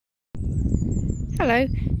Hello,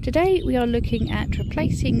 today we are looking at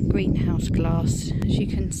replacing greenhouse glass. As you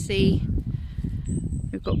can see,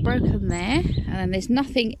 we've got broken there, and then there's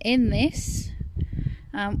nothing in this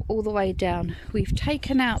all the way down. We've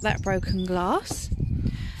taken out that broken glass,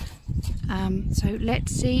 so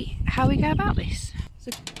let's see how we go about this.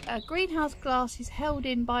 So greenhouse glass is held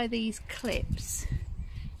in by these clips,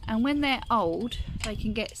 and when they're old they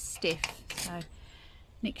can get stiff, so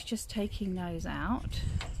Nick's just taking those out.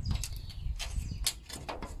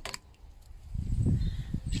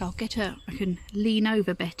 So I can lean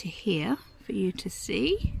over better here for you to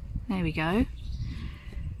see. There we go.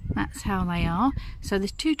 That's how they are. So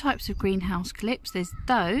there's two types of greenhouse clips. There's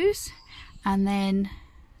those, and then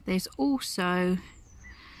there's also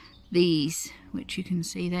these, which you can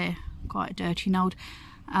see they're quite dirty and old.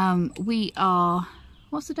 We are,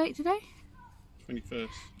 what's the date today?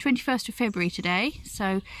 21st of February today,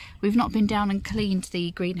 so we've not been down and cleaned the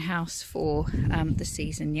greenhouse for the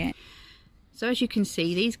season yet. So as you can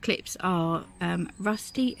see, these clips are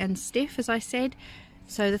rusty and stiff, as I said.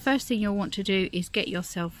 So the first thing you'll want to do is get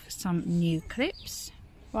yourself some new clips.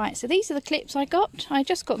 Right, so these are the clips I got. I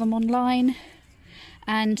just got them online,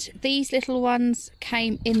 and these little ones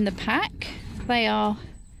came in the pack. They are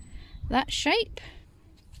that shape.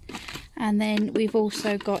 And then we've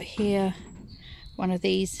also got here one of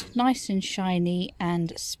these, nice and shiny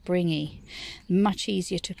and springy, much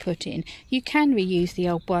easier to put in. You can reuse the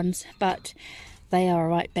old ones, but they are a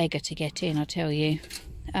right beggar to get in, I tell you.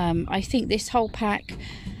 I think this whole pack,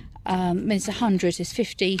 there's 100, there's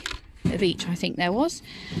 50 of each, I think there was.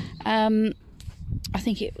 I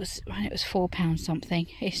think it was £4 something.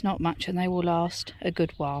 It's not much, and they will last a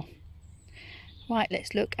good while. Right,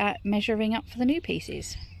 let's look at measuring up for the new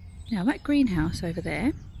pieces. Now that greenhouse over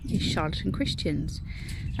there is Charlotte and Christian's,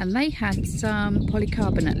 and they had some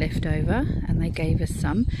polycarbonate left over and they gave us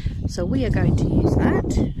some, so we are going to use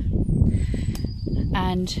that.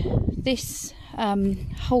 And this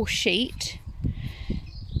whole sheet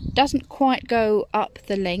doesn't quite go up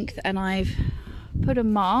the length, and I've put a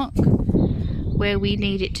mark where we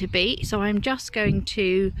need it to be, so I'm just going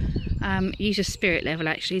to use a spirit level,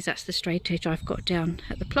 actually, as that's the straight edge I've got down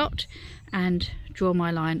at the plot, and draw my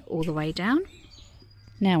line all the way down.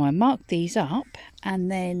 Now I marked these up,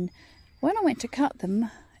 and then when I went to cut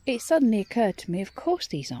them, it suddenly occurred to me, of course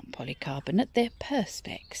these aren't polycarbonate, they're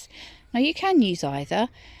Perspex. Now you can use either.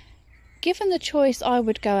 Given the choice, I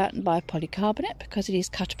would go out and buy polycarbonate because it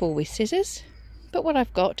is cuttable with scissors, but what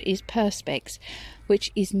I've got is Perspex,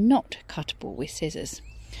 which is not cuttable with scissors.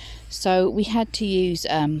 So we had to use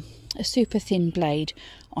a super thin blade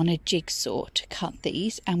on a jigsaw to cut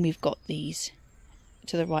these, and we've got these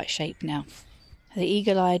to the right shape now. The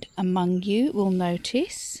eagle-eyed among you will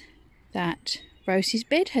notice that Rosie's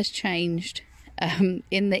bed has changed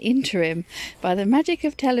in the interim by the magic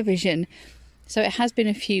of television. So it has been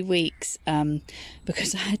a few weeks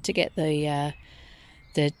because I had to get the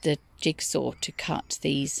jigsaw to cut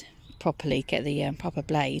these properly, get the proper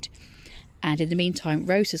blade. And in the meantime,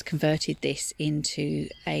 Rose has converted this into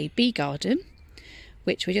a bee garden,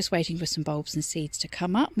 which we're just waiting for some bulbs and seeds to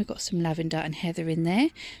come up. We've got some lavender and heather in there.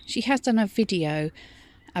 She has done a video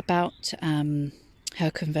about her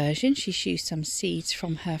conversion. She's used some seeds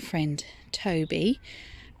from her friend Toby,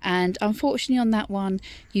 and unfortunately on that one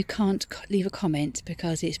you can't leave a comment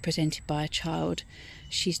because it's presented by a child.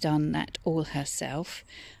 She's done that all herself,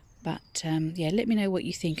 but yeah, let me know what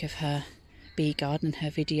you think of her bee garden and her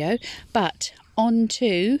video. But on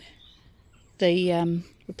to the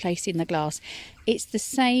replacing the glass. It's the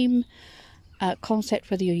same concept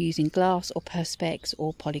whether you're using glass or Perspex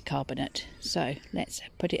or polycarbonate. So let's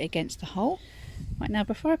put it against the hole. Right, now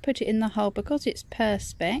before I put it in the hole, because it's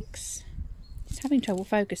Perspex, it's having trouble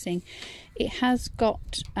focusing. It has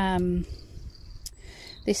got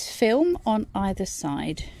this film on either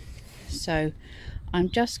side, so I'm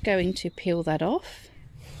just going to peel that off.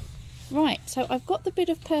 Right, so I've got the bit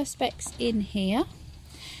of Perspex in here.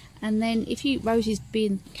 And then if you, Rosie's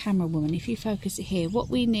being camera woman, if you focus it here, what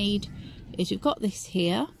we need is we've got this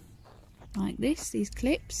here, like this, these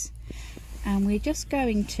clips, and we're just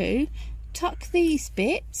going to tuck these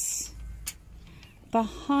bits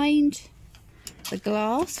behind the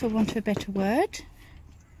glass, for want of a better word.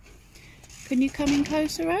 Can you come in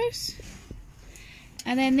closer, Rose?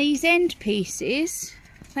 And then these end pieces,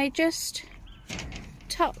 they just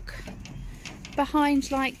tuck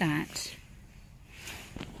behind like that.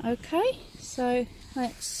 Okay, so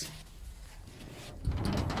let's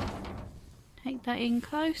take that in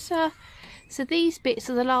closer. So these bits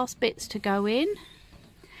are the last bits to go in.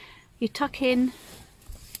 You tuck in,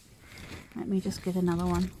 let me just get another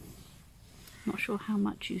one. Not sure how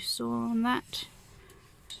much you saw on that.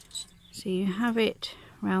 So you have it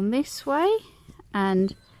round this way,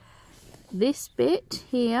 and this bit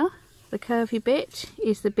here, the curvy bit,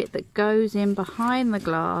 is the bit that goes in behind the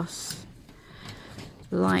glass,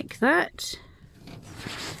 like that.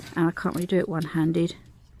 And I can't really do it one-handed,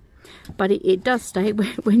 but it does stay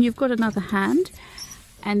when you've got another hand.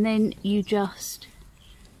 And then you just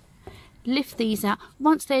lift these out.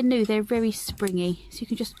 Once they're new, they're very springy, so you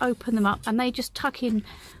can just open them up and they just tuck in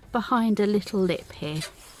behind a little lip here.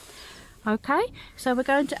 Okay, so we're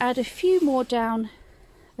going to add a few more down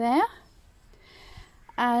there,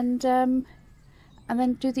 and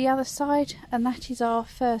then do the other side, and that is our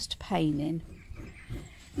first painting.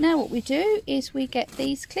 Now what we do is we get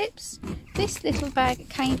these clips. This little bag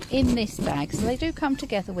came in this bag, so they do come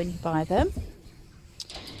together when you buy them.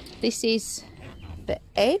 This is the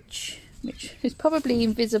edge, which is probably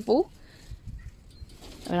invisible,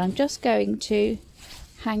 but I'm just going to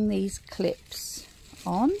hang these clips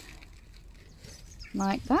on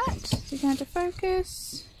like that. Is it going to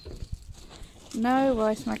focus? No,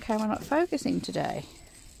 why is my camera not focusing today?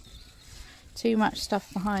 Too much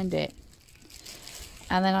stuff behind it.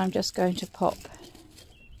 And then I'm just going to pop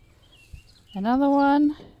another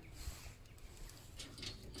one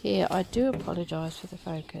here. I do apologise for the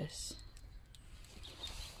focus.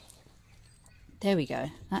 There we go,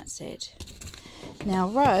 that's it. Now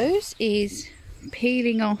Rose is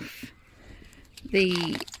peeling off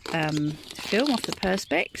the film off the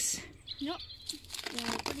perspex. Yep.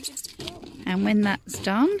 And when that's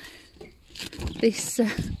done, this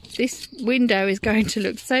window is going to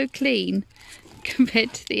look so clean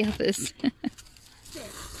compared to the others.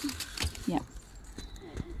 Yep.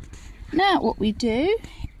 Now what we do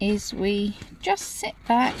is we just set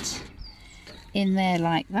that in there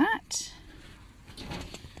like that,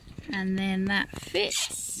 and then that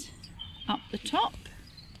fits up the top,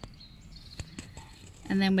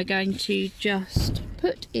 and then we're going to just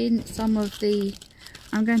put in some of the,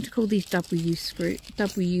 I'm going to call these W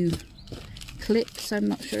clips, I'm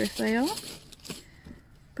not sure if they are,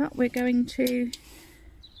 but we're going to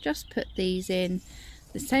just put these in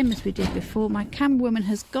the same as we did before. My camera woman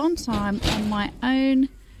has gone, so I'm on my own,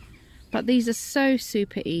 but these are so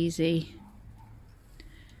super easy.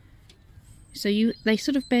 So they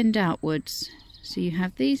sort of bend outwards, so you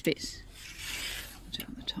have these bits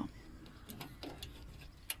on the top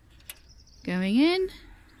going in.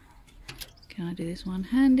 Can I do this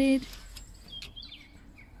one-handed?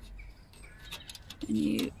 And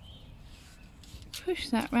you push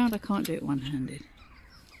that round. I can't do it one-handed.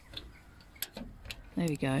 There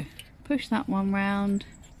we go. Push that one round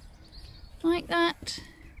like that.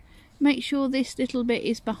 Make sure this little bit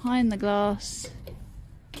is behind the glass,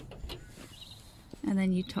 and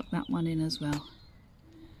then you tuck that one in as well.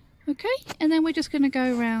 Okay, and then we're just going to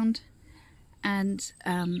go around and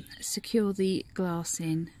secure the glass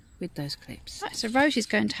in with those clips. Right, so Rose is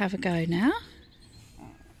going to have a go now.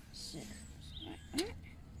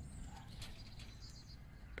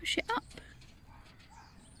 Push it up.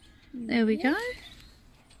 There we go.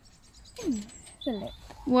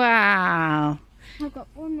 Wow. I've got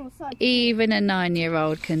one more side. Even a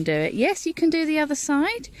 9-year-old can do it. Yes, you can do the other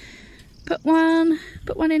side. Put one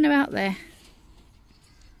in about there.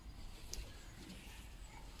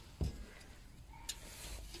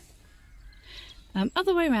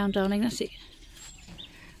 Other way around, darling, that's it.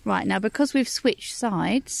 Right, now because we've switched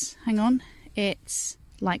sides, hang on, it's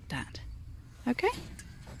like that. Okay?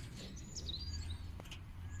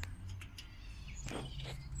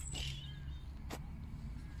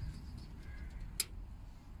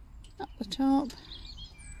 Up the top.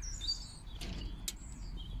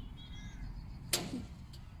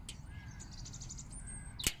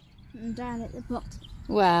 And down at the bottom.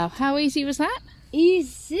 Wow, how easy was that?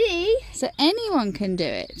 Easy. So anyone can do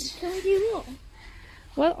it. Can we do what?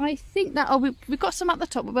 Well, I think that we've got some at the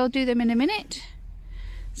top, but we'll do them in a minute.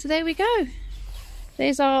 So there we go.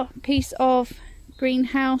 There's our piece of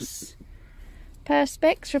greenhouse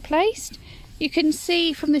perspex replaced. You can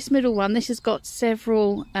see from this middle one, this has got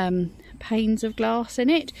several panes of glass in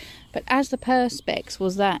it, but as the perspex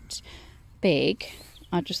was that big,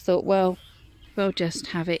 I just thought, well, we'll just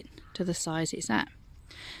have it to the size it's at.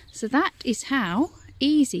 So that is how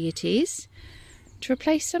easy it is to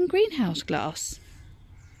replace some greenhouse glass.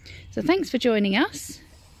 So thanks for joining us.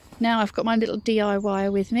 Now I've got my little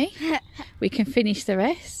DIY with me. We can finish the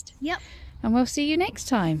rest. Yep. And we'll see you next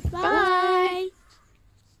time. Bye.